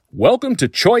Welcome to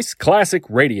Choice Classic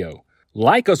Radio.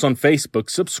 Like us on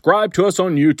Facebook, subscribe to us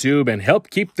on YouTube, and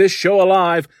help keep this show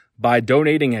alive by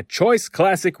donating at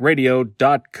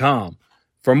choiceclassicradio.com.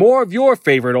 For more of your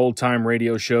favorite old-time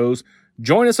radio shows,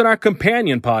 join us on our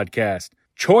companion podcast,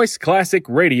 Choice Classic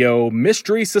Radio,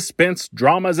 Mystery, Suspense,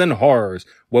 Dramas, and Horrors,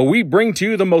 where we bring to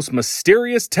you the most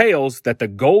mysterious tales that the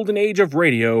golden age of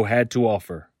radio had to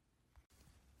offer.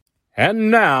 And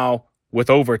now, with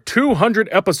over 200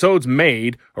 episodes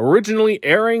made, originally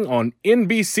airing on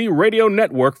NBC Radio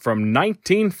Network from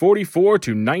 1944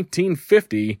 to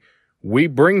 1950, we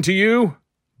bring to you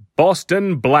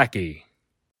Boston Blackie.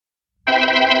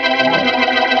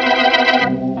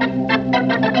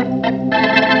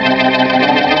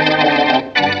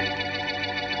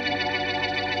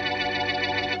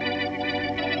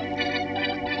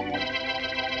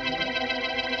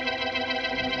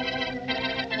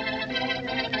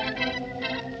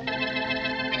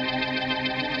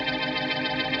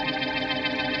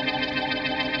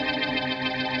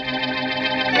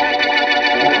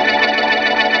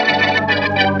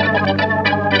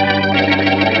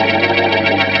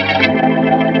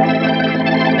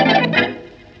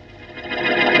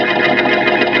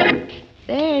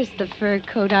 The fur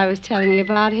coat I was telling you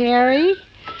about, Harry.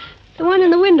 The one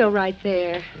in the window right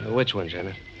there. Which one,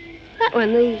 Janet? That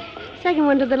one, the second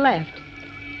one to the left.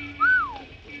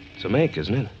 It's a mink,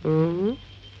 isn't it? Mm-hmm.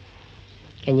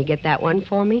 Can you get that one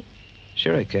for me?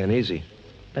 Sure I can, easy.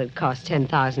 But it costs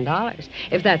 $10,000,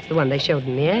 if that's the one they showed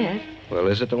in the ad. Well,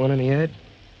 is it the one in the ad?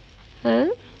 Huh?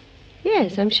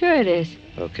 Yes, I'm sure it is.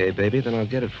 Okay, baby, then I'll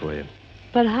get it for you.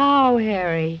 But how,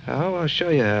 Harry? How? I'll show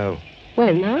you how.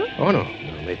 When, huh? Oh, no.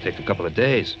 It may take a couple of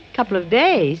days. Couple of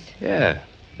days? Yeah.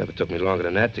 Never took me longer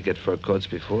than that to get fur coats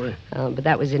before. Oh, but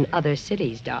that was in other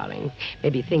cities, darling.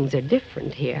 Maybe things are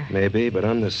different here. Maybe, but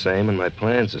I'm the same and my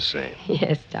plan's the same.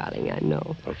 Yes, darling, I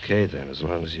know. Okay, then, as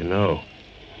long as you know.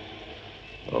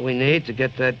 All we need to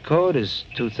get that coat is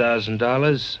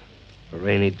 $2,000, a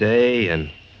rainy day, and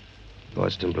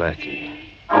Boston Blackie.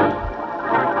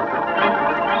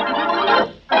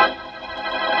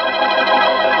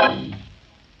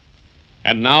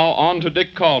 And now on to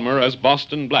Dick Calmer as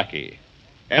Boston Blackie.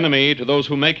 Enemy to those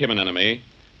who make him an enemy.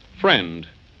 Friend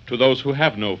to those who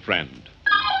have no friend.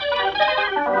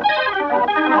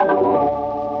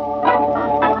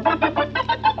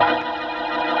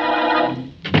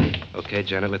 Okay,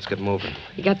 Janet, let's get moving.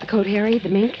 You got the coat, Harry, the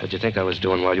mink? What'd you think I was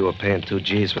doing while you were paying 2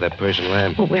 G's for that Persian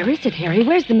lamb? Well, where is it, Harry?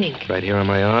 Where's the mink? Right here on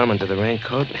my arm under the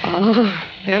raincoat. Oh.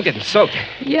 Hey, I'm getting soaked.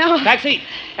 Yeah. Taxi!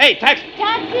 Hey, taxi!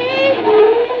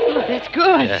 Taxi! Oh, that's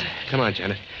good. Yeah, come on,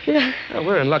 Janet. Yeah. Oh,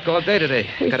 we're in luck all day today.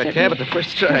 Got a cab at the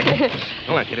first try.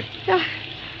 Come on, kitty. Yeah.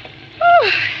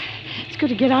 Oh, it's good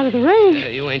to get out of the rain. Yeah,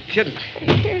 you ain't kidding.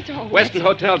 Here's all Weston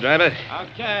Hotel, driver.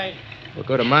 Okay. We'll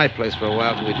go to my place for a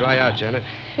while till we dry out, Janet.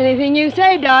 Anything you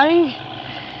say, darling.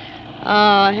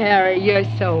 Oh, Harry, you're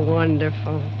so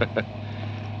wonderful.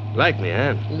 Like me,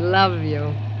 huh? Love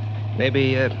you. Maybe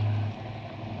you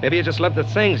just love the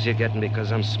things you're getting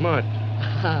because I'm smart.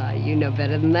 Ah, you know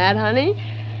better than that, honey.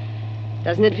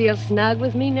 Doesn't it feel snug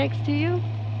with me next to you?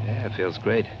 Yeah, it feels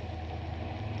great.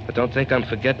 But don't think I'm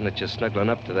forgetting that you're snuggling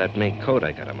up to that mink coat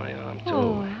I got on my arm, too.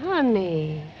 Oh,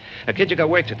 honey. Now, kid, you got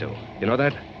work to do. You know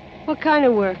that? What kind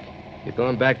of work? You're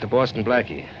going back to Boston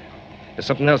Blackie. There's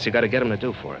something else you got to get him to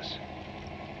do for us.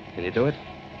 Can you do it?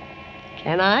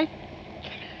 Can I?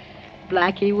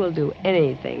 Blackie will do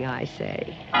anything I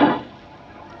say.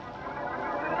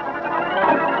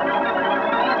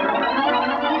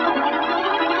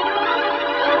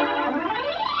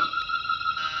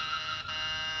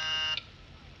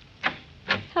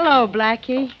 Hello,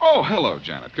 Blackie. Oh, hello,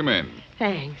 Janet. Come in.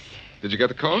 Thanks. Did you get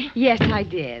the coat? Yes, I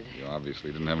did. You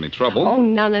obviously didn't have any trouble. Oh,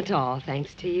 none at all,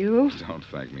 thanks to you. Don't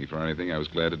thank me for anything. I was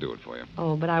glad to do it for you.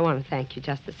 Oh, but I want to thank you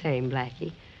just the same,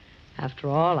 Blackie. After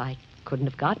all, I couldn't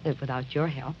have gotten it without your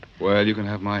help. Well, you can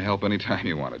have my help any time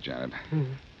you want it, Janet.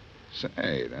 Hmm.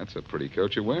 Say, that's a pretty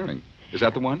coat you're wearing. Is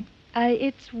that the one?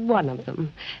 It's one of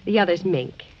them. The other's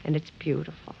mink, and it's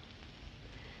beautiful.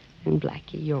 And,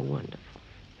 Blackie, you're wonderful.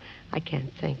 I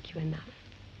can't thank you enough.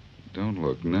 Don't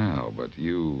look now, but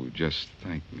you just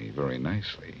thanked me very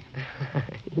nicely.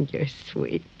 You're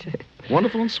sweet.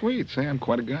 Wonderful and sweet. Say, I'm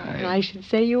quite a guy. I should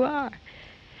say you are.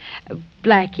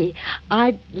 Blackie,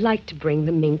 I'd like to bring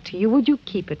the mink to you. Would you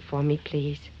keep it for me,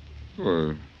 please?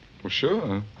 Well,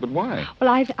 sure. But why? Well,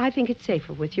 I think it's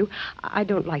safer with you. I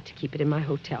don't like to keep it in my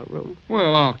hotel room.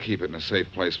 Well, I'll keep it in a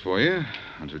safe place for you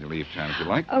until you leave town, if you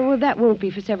like. Oh, well, that won't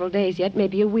be for several days yet,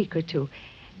 maybe a week or two.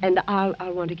 And I'll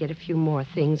want to get a few more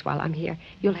things while I'm here.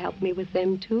 You'll help me with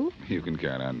them, too? You can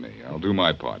count on me. I'll do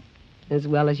my part. as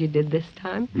well as you did this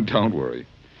time? Don't worry.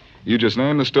 You just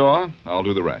name the store, I'll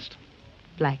do the rest.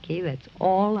 Blackie, that's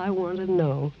all I want to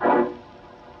know.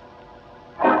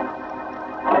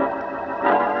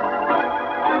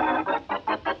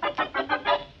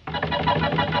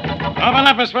 Open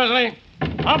up, Miss Wesley.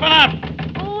 Open up.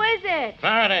 Who is it?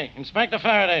 Faraday. Inspector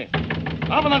Faraday.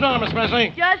 Open the door, Miss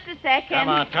Wesley. Just a second.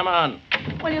 Come on.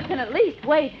 Well, you can at least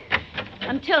wait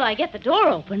until I get the door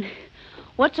open.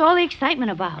 What's all the excitement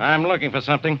about? I'm looking for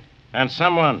something. And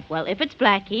someone. Well, if it's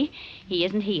Blackie, he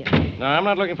isn't here. No, I'm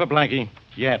not looking for Blackie.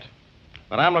 Yet.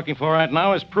 What I'm looking for right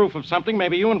now is proof of something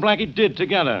maybe you and Blackie did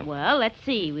together. Well, let's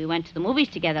see. We went to the movies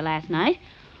together last night.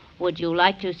 Would you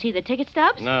like to see the ticket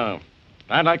stubs? No.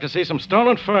 I'd like to see some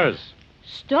stolen furs.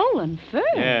 Stolen furs?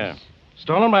 Yeah.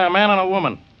 Stolen by a man and a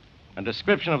woman. A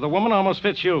description of the woman almost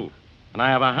fits you. And I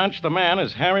have a hunch the man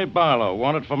is Harry Barlow,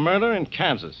 wanted for murder in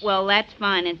Kansas. Well, that's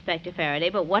fine, Inspector Faraday,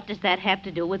 but what does that have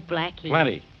to do with Blackie?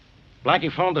 Plenty.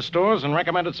 Blackie phoned the stores and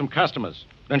recommended some customers.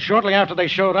 Then shortly after they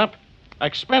showed up,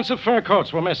 expensive fur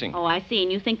coats were missing. Oh, I see.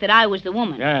 And you think that I was the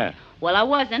woman? Yeah. Well, I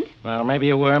wasn't. Well, maybe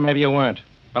you were, maybe you weren't.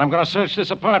 But I'm going to search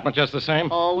this apartment just the same.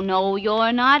 Oh, no,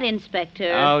 you're not,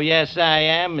 Inspector. Oh, yes, I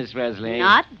am, Miss Wesley.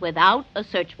 Not without a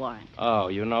search warrant. Oh,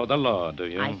 you know the law, do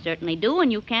you? I certainly do, and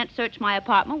you can't search my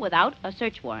apartment without a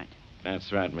search warrant.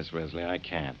 That's right, Miss Wesley, I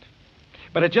can't.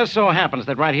 But it just so happens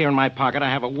that right here in my pocket I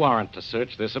have a warrant to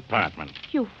search this apartment.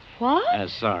 You what?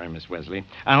 Sorry, Miss Wesley.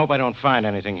 I hope I don't find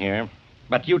anything here.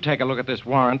 But you take a look at this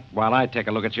warrant while I take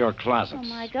a look at your closets. Oh,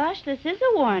 my gosh, this is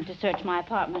a warrant to search my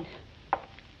apartment.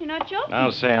 You're not joking.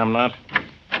 I'll say I'm not.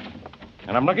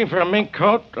 And I'm looking for a mink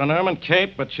coat, an ermine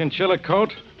cape, a chinchilla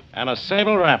coat, and a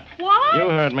sable wrap. What? You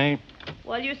heard me.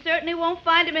 Well, you certainly won't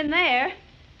find him in there.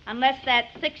 Unless that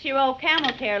 6-year-old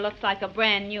camel's hair looks like a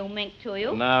brand new mink to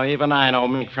you. No, even I know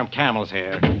mink from camel's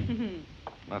hair.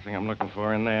 Nothing I'm looking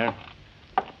for in there.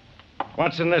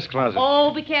 What's in this closet?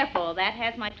 Oh, be careful. That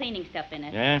has my cleaning stuff in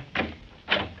it. Yeah?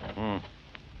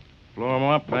 Floor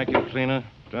mop, vacuum cleaner,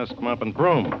 dust mop, and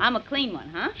broom. I'm a clean one,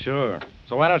 huh? Sure.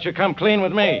 So why don't you come clean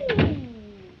with me?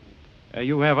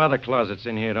 You have other closets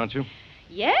in here, don't you?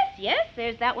 Yes.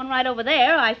 There's that one right over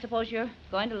there. I suppose you're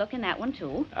going to look in that one,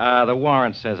 too. The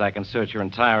warrant says I can search your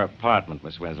entire apartment,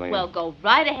 Miss Wesley. Well, go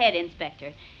right ahead,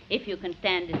 Inspector, if you can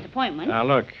stand disappointment. Now,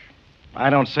 look, I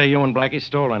don't say you and Blackie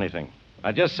stole anything.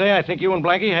 I just say I think you and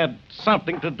Blackie had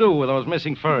something to do with those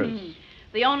missing furs.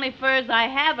 The only furs I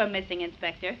have are missing,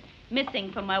 Inspector.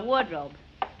 Missing from my wardrobe.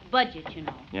 Budget, you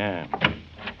know. Yeah.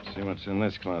 Let's see what's in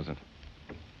this closet.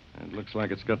 It looks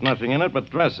like it's got nothing in it but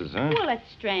dresses, huh? Well, it's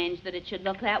strange that it should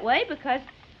look that way because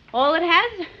all it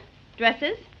has,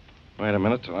 dresses. Wait a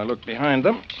minute till I look behind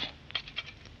them.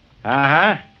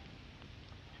 Uh-huh.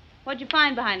 What'd you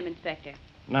find behind them, Inspector?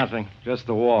 Nothing, just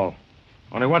the wall.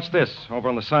 Only what's this over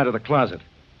on the side of the closet?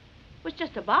 It was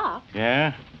just a box.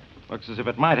 Yeah? Looks as if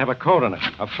it might have a coat in it,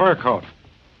 a fur coat.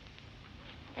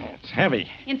 It's heavy.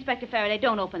 Inspector Faraday,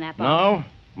 don't open that box. No?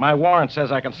 My warrant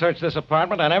says I can search this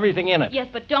apartment and everything in it. Yes,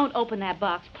 but don't open that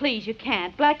box. Please, you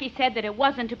can't. Blackie said that it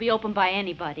wasn't to be opened by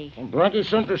anybody. And Blackie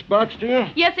sent this box to you?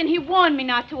 Yes, and he warned me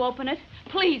not to open it.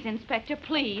 Please, Inspector,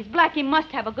 please. Blackie must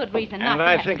have a good reason not And to.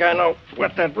 I think I know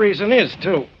what that reason is,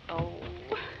 too. Oh.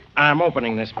 I'm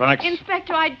opening this box.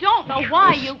 Inspector, I don't know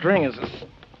why This you... string is as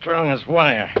strong as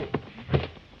wire.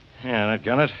 Yeah, that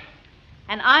got it.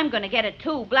 And I'm going to get it,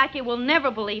 too. Blackie will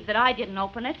never believe that I didn't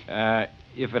open it.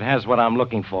 If it has what I'm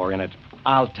looking for in it,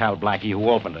 I'll tell Blackie who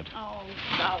opened it. Oh,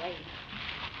 golly.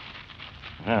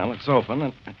 Well, it's open.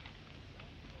 And...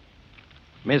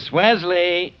 Miss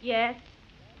Wesley, Yes?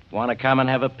 want to come and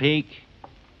have a peek?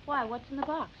 Why, what's in the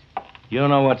box? You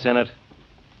know what's in it.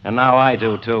 And now I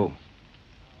do, too.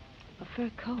 A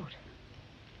fur coat.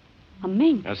 A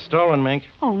mink. A stolen mink.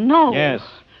 Oh, no. Yes.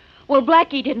 Well,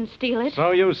 Blackie didn't steal it.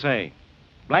 So you say.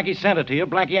 Blackie sent it to you.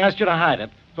 Blackie asked you to hide it.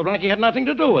 So Blackie had nothing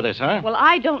to do with this, huh? Well,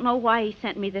 I don't know why he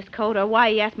sent me this coat or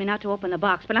why he asked me not to open the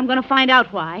box, but I'm going to find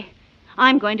out why.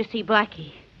 I'm going to see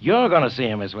Blackie. You're going to see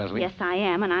him, Miss Wesley. Yes, I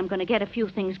am, and I'm going to get a few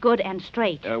things good and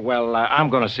straight. I'm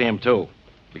going to see him, too.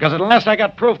 Because at last I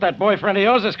got proof that boyfriend of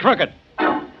yours is crooked.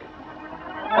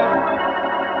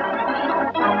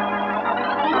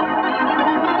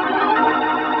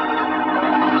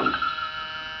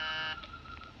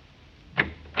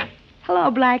 Hello,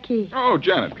 Blackie. Oh,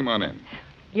 Janet, come on in.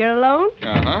 You're alone?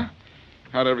 Uh-huh.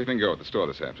 How'd everything go at the store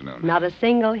this afternoon? Not a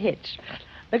single hitch.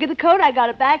 Look at the coat I got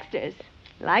at Baxter's.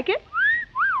 Like it?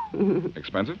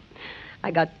 Expensive?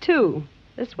 I got two.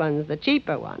 This one's the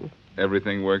cheaper one.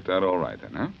 Everything worked out all right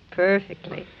then, huh?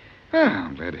 Perfectly. Ah,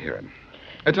 I'm glad to hear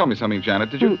it. Tell me something,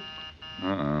 Janet. Did you...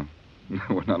 Uh-oh.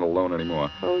 We're not alone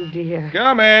anymore. Oh, dear.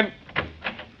 Come in.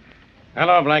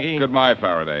 Hello, Blackie. Goodbye,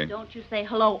 Faraday. Don't you say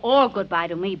hello or goodbye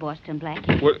to me, Boston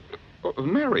Blackie. What? Oh,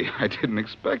 Mary, I didn't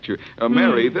expect you.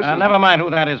 Mary, this is... Never mind who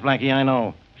that is, Blackie. I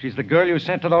know. She's the girl you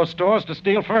sent to those stores to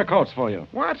steal fur coats for you.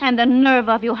 What? And the nerve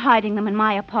of you hiding them in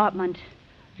my apartment.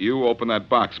 You opened that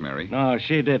box, Mary. No,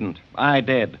 she didn't. I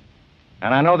did.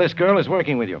 And I know this girl is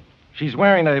working with you. She's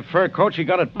wearing the fur coat she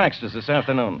got at Baxter's this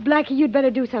afternoon. Blackie, you'd better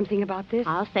do something about this.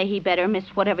 I'll say he better, Miss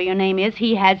whatever your name is.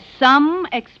 He has some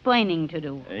explaining to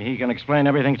do. He can explain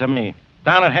everything to me.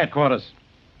 Down at headquarters.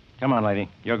 Come on, lady.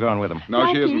 You're going with him. No,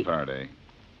 she Blackie? isn't, Faraday.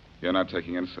 You're not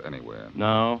taking us anywhere.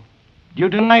 No. You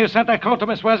deny you sent that coat to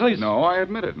Miss Wesley's? No, I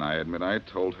admit it, and I admit I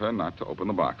told her not to open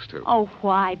the box, too. Oh,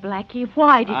 why, Blackie?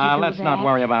 Why did you do let's that? not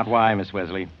worry about why, Miss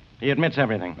Wesley. He admits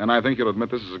everything. And I think you'll admit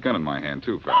this is a gun in my hand,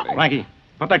 too, Faraday. Blackie,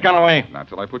 put that gun away. Not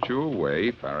till I put you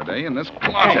away, Faraday, in this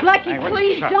closet. Blackie,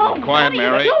 please don't. Quiet, What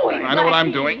are Mary. you doing, I know what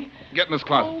I'm Blackie? doing. Get in this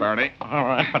closet, Faraday. All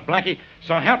right, but Blackie,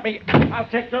 so help me. I'll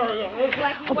take care of you.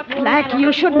 Blackie,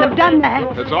 you shouldn't have done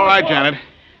that. It's all right, Janet.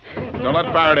 Don't let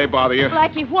Faraday bother you.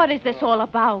 Blackie, what is this all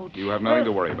about? You have nothing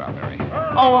to worry about, Mary.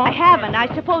 Oh, I haven't.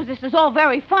 I suppose this is all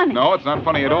very funny. No, it's not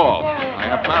funny at all. I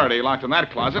have Faraday locked in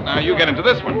that closet. Now you get into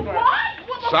this one.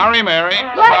 Sorry, Mary.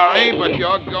 Sorry, but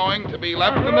you're going to be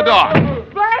left in the dark.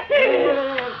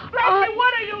 Blackie! Blackie,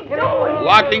 what are you doing?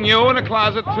 Locking you in a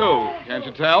closet, too. Can't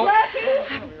you tell?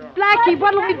 Blackie,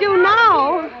 what'll we do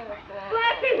now?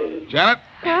 Blackie! Janet,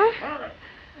 Huh?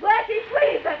 Blackie,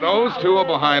 please. those two are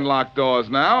behind locked doors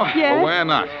now. Yes. But we're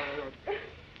not.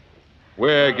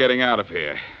 We're getting out of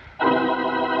here.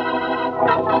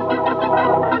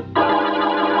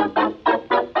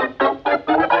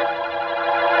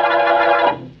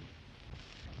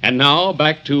 And now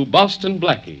back to Boston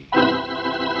Blackie.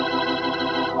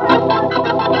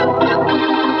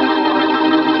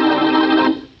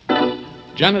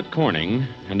 Janet Corning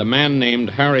and a man named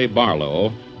Harry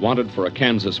Barlow, wanted for a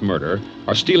Kansas murder,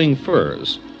 are stealing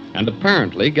furs and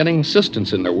apparently getting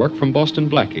assistance in their work from Boston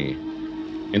Blackie.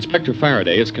 Inspector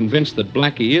Faraday is convinced that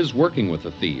Blackie is working with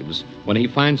the thieves when he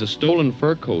finds a stolen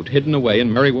fur coat hidden away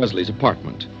in Mary Wesley's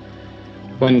apartment.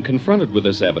 When confronted with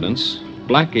this evidence,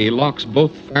 Blackie locks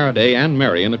both Faraday and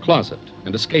Mary in a closet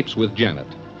and escapes with Janet.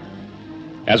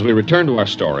 As we return to our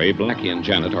story, Blackie and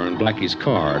Janet are in Blackie's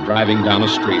car, driving down a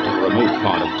street in a remote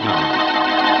part of town.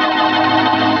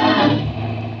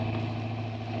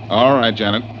 All right,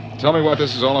 Janet. Tell me what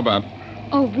this is all about.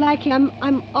 Oh, Blackie,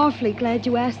 I'm awfully glad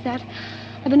you asked that.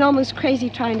 I've been almost crazy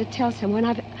trying to tell someone.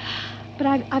 But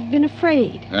I've been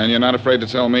afraid. And you're not afraid to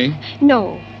tell me?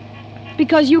 No,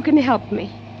 because you can help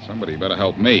me. Somebody better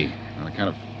help me. On account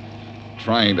of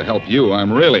trying to help you,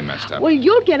 I'm really messed up. Well,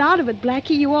 you'll get out of it,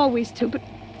 Blackie. You always do.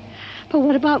 But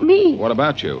what about me? What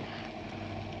about you?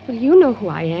 Well, you know who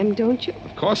I am, don't you?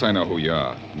 Of course I know who you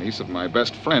are. Niece of my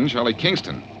best friend, Charlie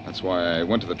Kingston. That's why I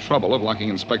went to the trouble of locking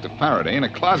Inspector Faraday in a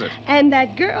closet. And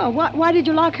that girl. Why did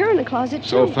you lock her in a closet,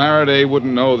 So too? Faraday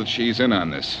wouldn't know that she's in on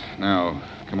this. Now,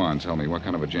 come on, tell me, what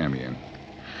kind of a jam you in?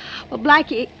 Well,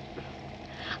 Blackie,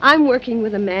 I'm working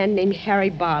with a man named Harry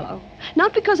Barlow.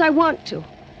 Not because I want to,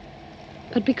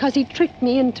 but because he tricked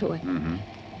me into it. Mm-hmm.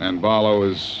 And Barlow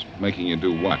is making you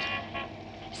do what?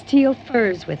 Steal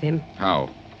furs with him. How?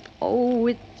 Oh,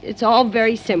 it's all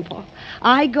very simple.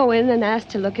 I go in and ask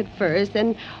to look at furs,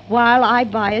 then while I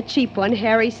buy a cheap one,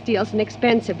 Harry steals an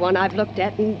expensive one I've looked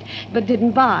at but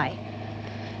didn't buy.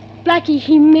 Blackie,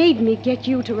 he made me get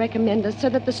you to recommend us so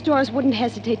that the stores wouldn't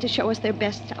hesitate to show us their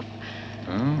best stuff.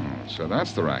 Oh, so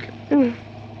that's the racket. Mm.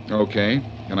 Okay.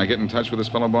 Can I get in touch with this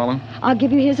fellow, Barlow? I'll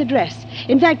give you his address.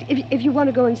 In fact, if you want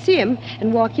to go and see him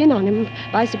and walk in on him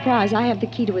by surprise, I have the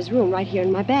key to his room right here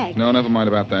in my bag. No, never mind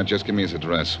about that. Just give me his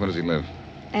address. Where does he live?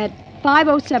 At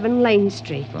 507 Lane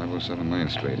Street. 507 Lane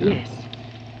Street, huh? Yes.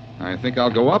 I think I'll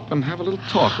go up and have a little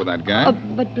talk with that guy.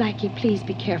 But Blackie, please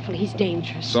be careful. He's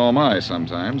dangerous. So am I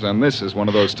sometimes, and this is one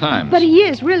of those times. But he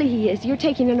is, really he is. You're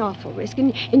taking an awful risk,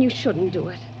 and you shouldn't do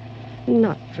it.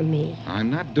 Not for me. I'm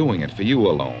not doing it for you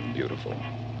alone, beautiful.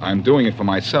 I'm doing it for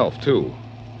myself, too.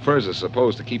 Furs are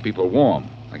supposed to keep people warm.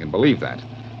 I can believe that.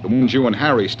 The ones you and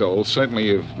Harry stole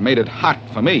certainly have made it hot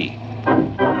for me.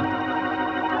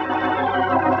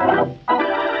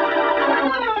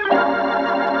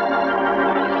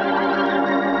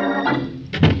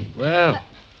 Well,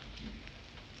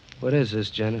 what is this,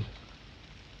 Janet?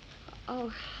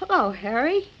 Oh, hello,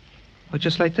 Harry. Oh,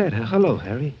 just like that, huh? Hello,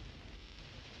 Harry.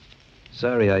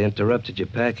 Sorry I interrupted your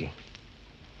packing.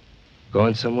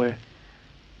 Going somewhere?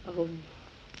 Oh,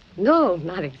 no,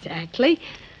 not exactly.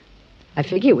 I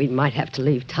figure we might have to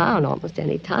leave town almost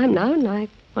any time now, and I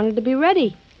wanted to be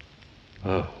ready.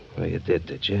 Oh, well, you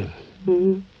did you?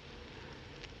 Hmm.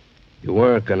 You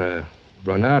weren't gonna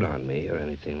run out on me or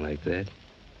anything like that.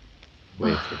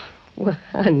 Wait. Well,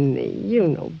 honey, you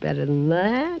know better than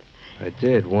that. I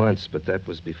did once, but that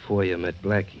was before you met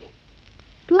Blackie.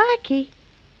 Blackie?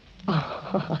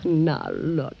 Oh, now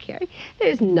look, Harry.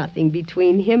 There's nothing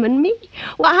between him and me.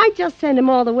 Well, I just sent him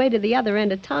all the way to the other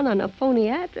end of town on a phony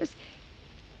address.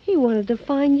 He wanted to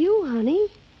find you, honey.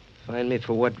 Find me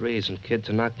for what reason, kid?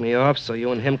 To knock me off so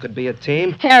you and him could be a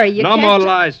team? Harry, you No can't... more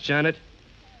lies, Janet.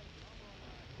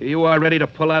 Here you are ready to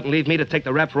pull out and leave me to take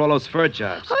the rap for all those fur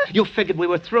jobs. Huh? You figured we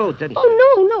were through, didn't you?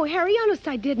 Oh, no, Harry, honest,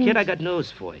 I didn't. Kid, I got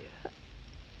news for you.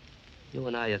 You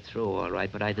and I are through, all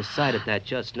right, but I decided that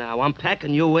just now. I'm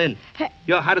packing you in.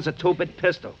 You're hot as a two-bit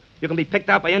pistol. You can be picked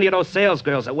out by any of those sales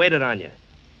girls that waited on you.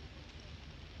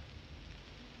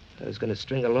 I was going to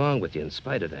string along with you in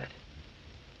spite of that.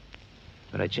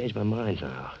 But I changed my mind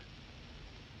now.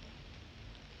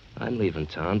 I'm leaving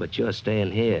town, but you're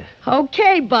staying here.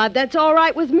 Okay, Bud, that's all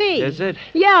right with me. Is it?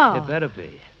 Yeah. It better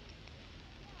be.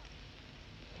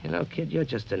 You know, kid, you're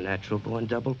just a natural-born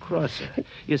double-crosser.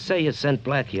 You say you sent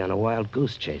Blackie on a wild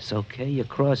goose chase, okay? You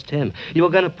crossed him. You were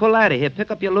going to pull out of here, pick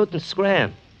up your loot, and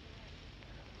scram.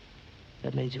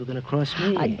 That means you were going to cross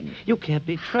me. You can't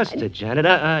be trusted,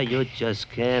 Janet. You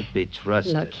just can't be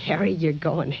trusted. Look, Harry, you're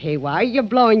going haywire. You're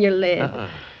blowing your lid.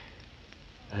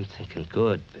 I'm thinking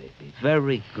good, baby.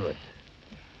 Very good.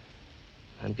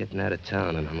 I'm getting out of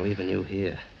town, and I'm leaving you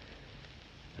here.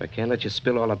 I can't let you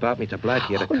spill all about me to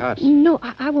Blackie or the cops. No,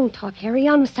 I won't talk, Harry.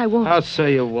 Honest, I won't. I'll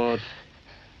say you won't.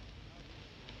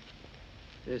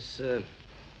 This,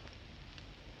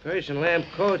 Persian lamb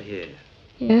coat here.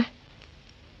 Yeah?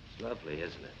 It's lovely,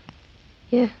 isn't it?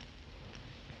 Yeah.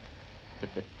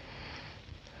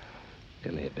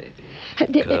 Come here, baby.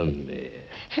 Come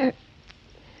here.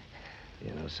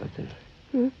 You know something?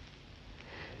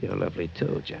 You're lovely,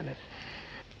 too, Janet.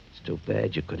 It's too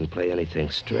bad you couldn't play anything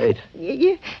straight.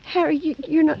 Harry,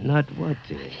 you're not... Not what,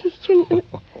 dear? You're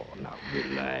not... Oh, now,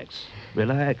 relax.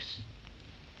 Relax.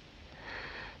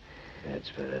 That's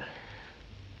better.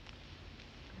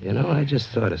 You know, I just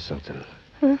thought of something.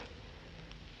 Huh?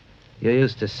 You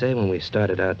used to say when we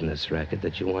started out in this racket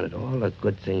that you wanted all the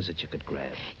good things that you could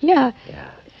grab. Yeah. Yeah.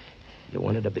 You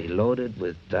wanted to be loaded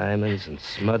with diamonds and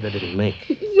smothered in mink.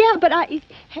 Yeah, but I...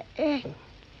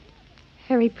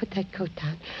 Harry, put that coat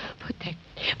down.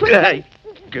 Hey,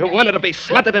 you wanted to be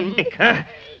smothered in mink, huh?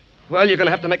 Well, you're going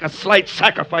to have to make a slight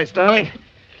sacrifice, darling.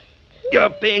 You're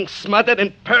being smothered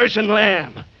in Persian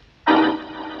lamb.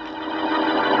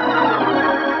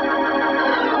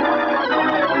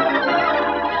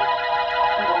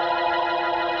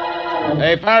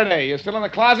 Hey, Faraday, you still in the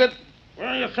closet?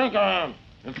 Where do you think I am?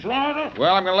 In Florida?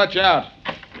 Well, I'm going to let you out.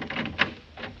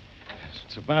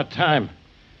 It's about time.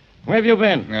 Where have you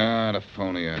been? The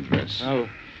phony address. Oh,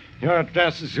 your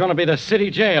address is going to be the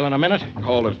city jail in a minute.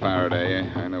 Hold it, Faraday.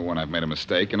 I know when I've made a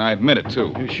mistake, and I admit it,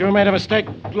 too. You sure made a mistake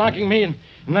locking me in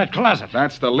that closet.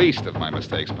 That's the least of my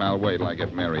mistakes, pal. Wait till I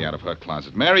get Mary out of her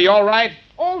closet. Mary, you all right?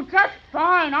 Oh, just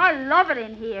fine. I love it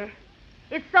in here.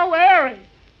 It's so airy.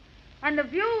 And the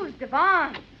view's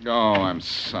divine. Oh, I'm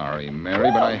sorry, Mary,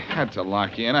 but I had to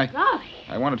lock you in.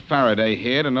 I wanted Faraday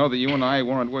here to know that you and I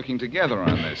weren't working together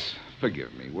on this.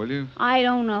 Forgive me, will you? I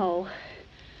don't know.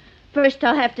 First,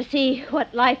 I'll have to see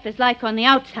what life is like on the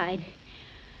outside.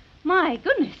 My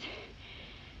goodness.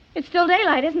 It's still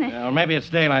daylight, isn't it? Well, maybe it's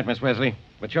daylight, Miss Wesley.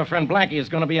 But your friend Blackie is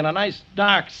going to be in a nice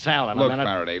dark cell in a Look, minute.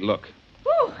 Faraday, look.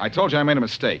 Whew. I told you I made a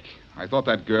mistake. I thought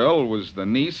that girl was the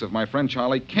niece of my friend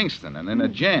Charlie Kingston and in a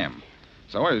jam.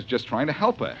 So I was just trying to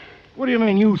help her. What do you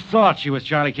mean you thought she was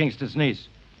Charlie Kingston's niece?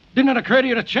 Didn't it occur to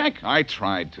you to check? I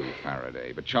tried to,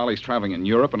 Faraday, but Charlie's traveling in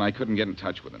Europe and I couldn't get in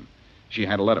touch with him. She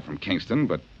had a letter from Kingston,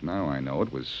 but now I know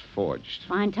it was forged.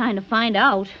 Fine time to find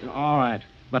out. All right.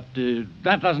 But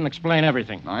that doesn't explain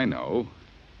everything. I know.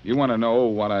 You want to know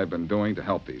what I've been doing to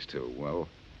help these two. Well,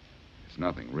 it's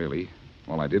nothing, really.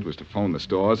 All I did was to phone the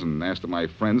stores and ask that my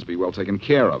friends be well taken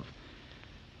care of.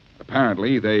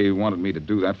 Apparently, they wanted me to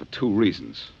do that for two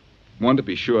reasons. One, to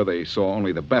be sure they saw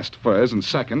only the best furs, and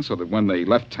second, so that when they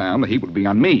left town, the heat would be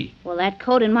on me. Well, that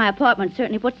coat in my apartment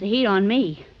certainly puts the heat on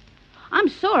me. I'm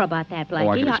sore about that, Blackie. Oh,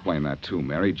 I can explain that, too,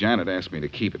 Mary. Janet asked me to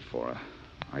keep it for her.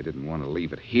 I didn't want to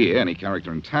leave it here. Any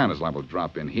character in town is liable to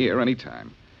drop in here any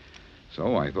time.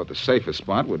 So I thought the safest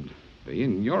spot would be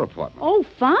in your apartment. Oh,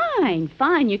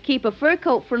 fine. You keep a fur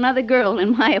coat for another girl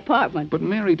in my apartment. But,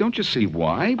 Mary, don't you see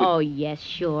why? Oh, yes,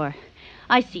 sure.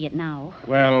 I see it now.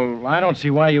 Well, I don't see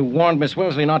why you warned Miss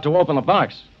Wesley not to open the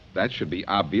box. That should be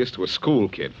obvious to a school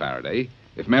kid, Faraday.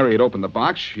 If Mary had opened the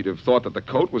box, she'd have thought that the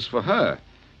coat was for her.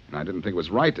 And I didn't think it was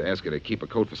right to ask her to keep a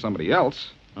coat for somebody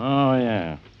else. Oh,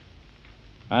 yeah.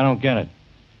 I don't get it.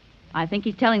 I think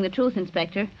he's telling the truth,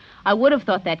 Inspector. I would have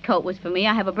thought that coat was for me.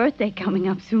 I have a birthday coming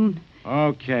up soon.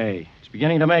 Okay. It's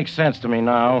beginning to make sense to me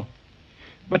now.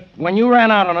 But when you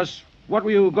ran out on us, what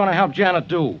were you going to help Janet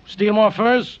do? Steal more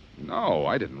furs? No,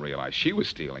 I didn't realize she was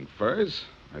stealing furs.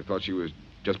 I thought she was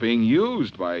just being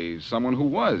used by someone who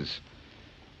was.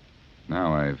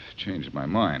 Now I've changed my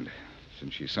mind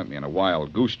since she sent me on a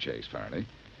wild goose chase, Faraday.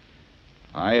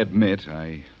 I admit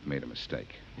I made a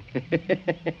mistake.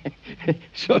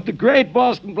 So the great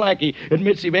Boston Blackie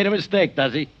admits he made a mistake,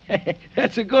 does he?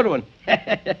 That's a good one.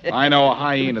 I know a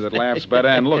hyena that laughs better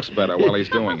and looks better while he's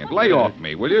doing it. Lay off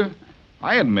me, will you?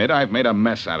 I admit I've made a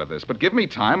mess out of this, but give me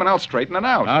time and I'll straighten it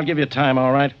out. I'll give you time,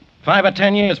 all right. 5 or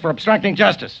 10 years for obstructing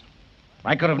justice.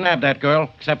 I could have nabbed that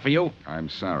girl, except for you. I'm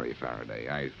sorry, Faraday.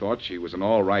 I thought she was an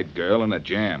all right girl in a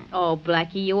jam. Oh,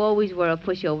 Blackie, you always were a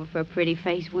pushover for a pretty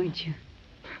face, weren't you?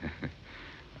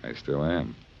 I still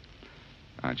am.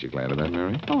 Aren't you glad of that,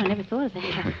 Mary? Oh, I never thought of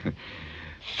that.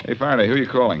 Hey, Faraday, who are you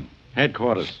calling?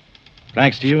 Headquarters.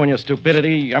 Thanks to you and your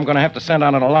stupidity, I'm going to have to send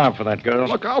out an alarm for that girl.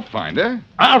 Look, I'll find her.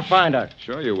 I'll find her.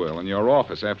 Sure you will, in your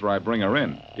office after I bring her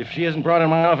in. If she isn't brought in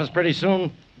my office pretty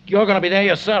soon, you're going to be there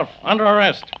yourself, under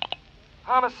arrest.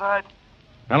 Homicide.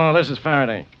 Hello, this is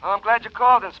Faraday. Oh, I'm glad you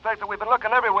called, Inspector. We've been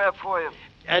looking everywhere for you.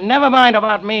 Never mind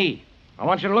about me. I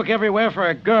want you to look everywhere for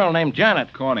a girl named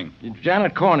Janet. Corning.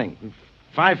 Janet Corning.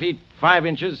 5 feet 5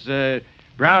 inches,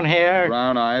 brown hair.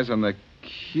 Brown eyes and the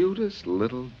cutest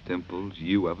little dimples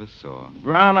you ever saw.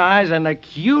 Brown eyes and the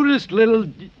cutest little...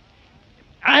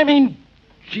 I mean,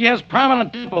 she has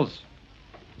prominent dimples.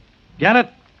 Get it?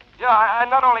 Yeah, I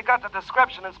not only got the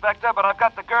description, Inspector, but I've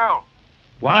got the girl.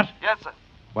 What? Yes, sir.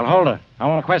 Well, hold her. I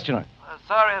want to question her.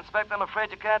 Sorry, Inspector. I'm afraid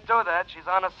you can't do that. She's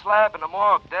on a slab in the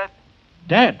morgue, dead.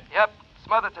 Dead? Yep.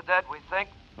 Smothered to death, we think.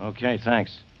 Okay,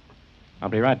 thanks. I'll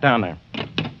be right down there.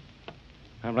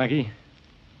 Now, Blackie,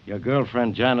 your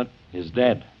girlfriend, Janet, is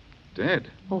dead. Dead?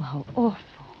 Oh, how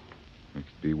awful. It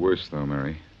could be worse, though,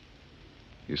 Mary.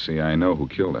 You see, I know who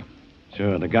killed her.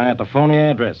 Sure, the guy at the phony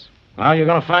address. How are you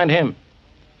going to find him?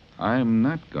 I'm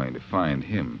not going to find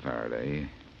him, Faraday.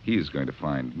 He's going to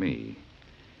find me.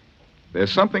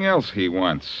 There's something else he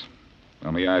wants.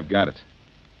 Only I've got it.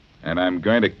 And I'm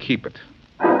going to keep it.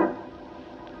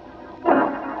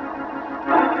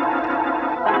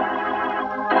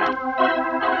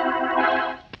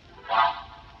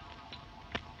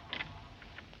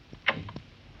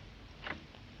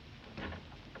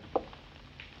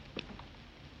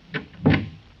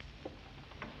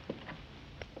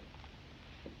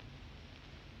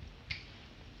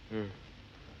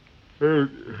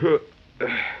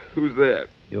 Who's that?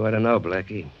 You ought to know,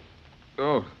 Blackie.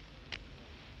 Oh.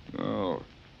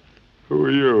 Who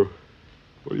are you?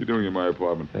 What are you doing in my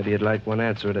apartment? Maybe you'd like one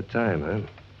answer at a time,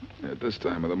 huh? At this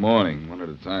time of the morning, one at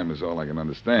a time is all I can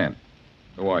understand.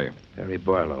 Who are you? Harry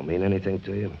Barlow. Mean anything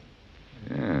to you?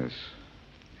 Yes.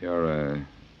 You're,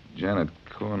 Janet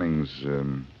Corning's,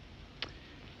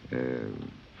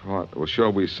 part... Well,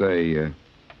 shall we say,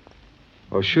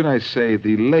 or should I say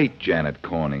the late Janet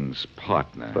Corning's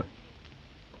partner? But...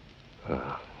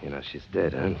 Oh, she's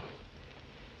dead, huh?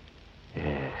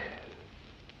 Yeah.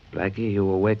 Blackie, you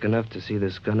awake enough to see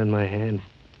this gun in my hand?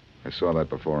 I saw that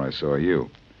before I saw you.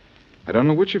 I don't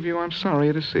know which of you I'm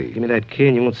sorry to see. Give me that key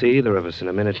and you won't see either of us in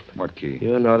a minute. What key?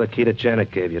 You know the key that Janet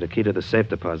gave you, the key to the safe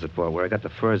deposit vault where I got the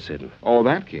furs hidden. Oh,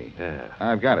 that key? Yeah.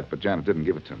 I've got it, but Janet didn't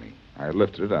give it to me. I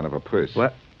lifted it out of her purse.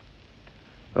 What?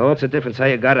 Oh, what's the difference? How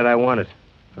you got it, I want it.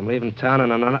 I'm leaving town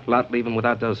and I'm not leaving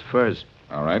without those furs.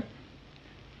 All right.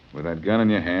 With that gun in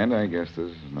your hand, I guess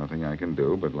there's nothing I can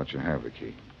do but let you have the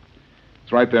key.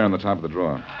 It's right there on the top of the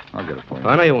drawer. I'll get it for you.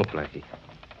 Oh, no, you won't, Blackie.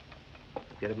 I'll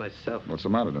get it myself. What's the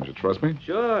matter? Don't you trust me?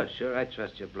 Sure. I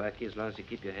trust you, Blackie, as long as you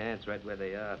keep your hands right where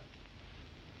they are.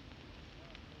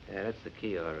 Yeah, that's the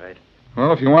key, all right.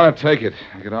 Well, if you want to take it,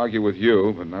 I could argue with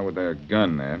you, but not with that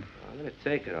gun there. I'm going to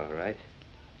take it, all right.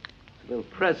 It's a little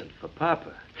present for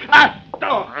Papa. Ah!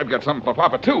 Oh, I've got something for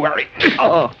Papa, too, Harry.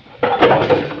 Oh.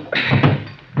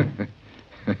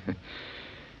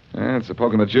 That's a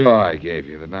poke in the jaw I gave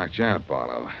you that knocked you out,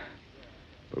 Barlow.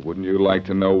 But wouldn't you like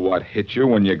to know what hit you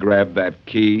when you grabbed that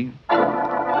key?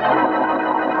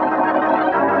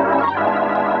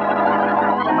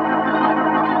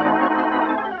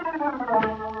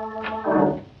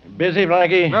 Busy,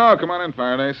 Blackie? No, come on in,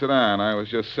 Faraday. Sit down. I was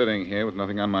just sitting here with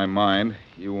nothing on my mind.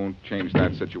 You won't change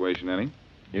that situation any?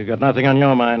 You got nothing on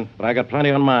your mind, but I got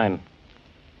plenty on mine.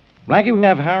 Blackie, we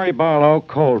have Harry Barlow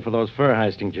cold for those fur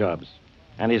heisting jobs.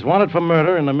 And he's wanted for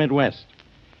murder in the Midwest.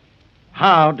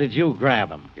 How did you grab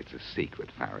him? It's a secret,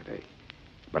 Faraday.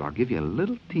 But I'll give you a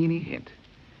little teeny hint.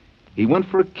 He went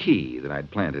for a key that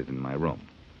I'd planted in my room.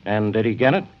 And did he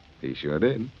get it? He sure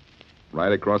did.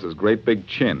 Right across his great big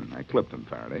chin. I clipped him,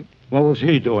 Faraday. What was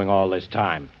he doing all this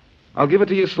time? I'll give it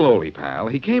to you slowly, pal.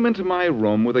 He came into my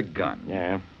room with a gun.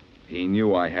 Yeah, He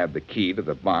knew I had the key to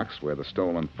the box where the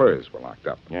stolen furs were locked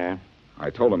up. yeah. I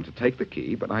told him to take the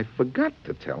key, but I forgot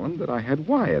to tell him that I had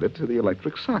wired it to the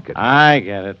electric socket. I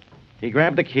get it. He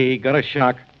grabbed the key, got a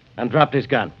shock, and dropped his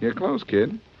gun. You're close,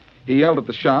 kid. He yelled at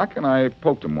the shock, and I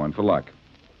poked him one for luck.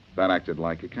 That acted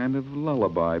like a kind of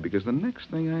lullaby, because the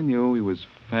next thing I knew, he was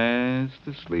fast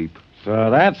asleep. So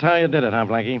that's how you did it, huh,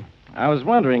 Blackie? I was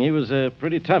wondering. He was a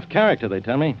pretty tough character, they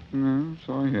tell me.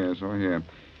 So I hear.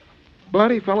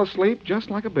 But he fell asleep just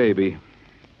like a baby.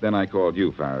 Then I called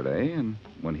you, Faraday, and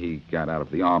when he got out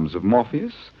of the arms of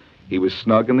Morpheus, he was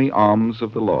snug in the arms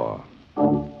of the law.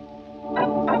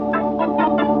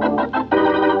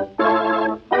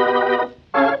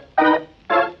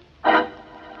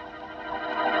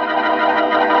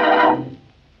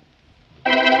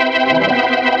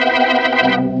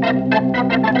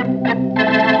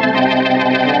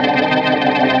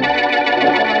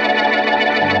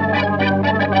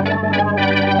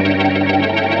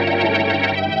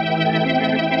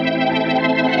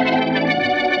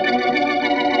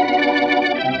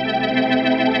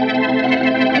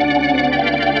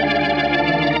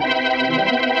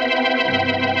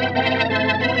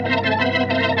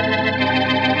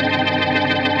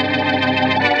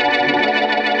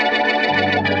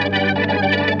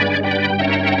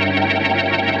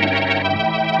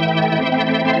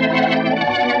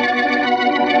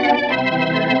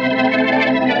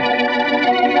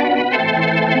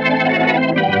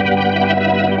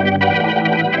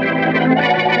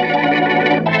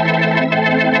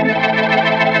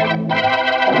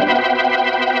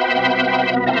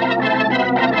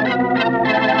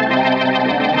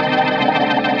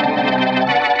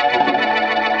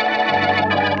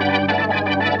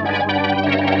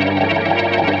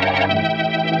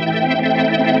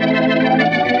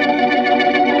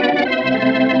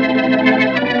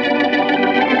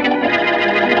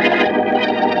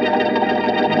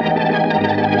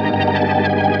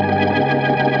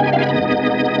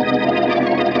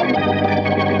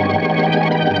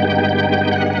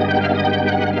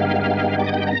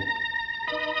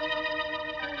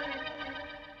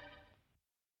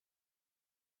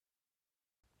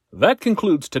 That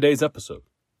concludes today's episode.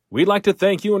 We'd like to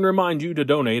thank you and remind you to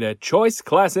donate at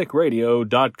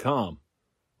choiceclassicradio.com.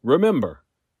 Remember,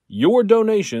 your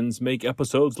donations make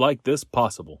episodes like this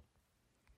possible.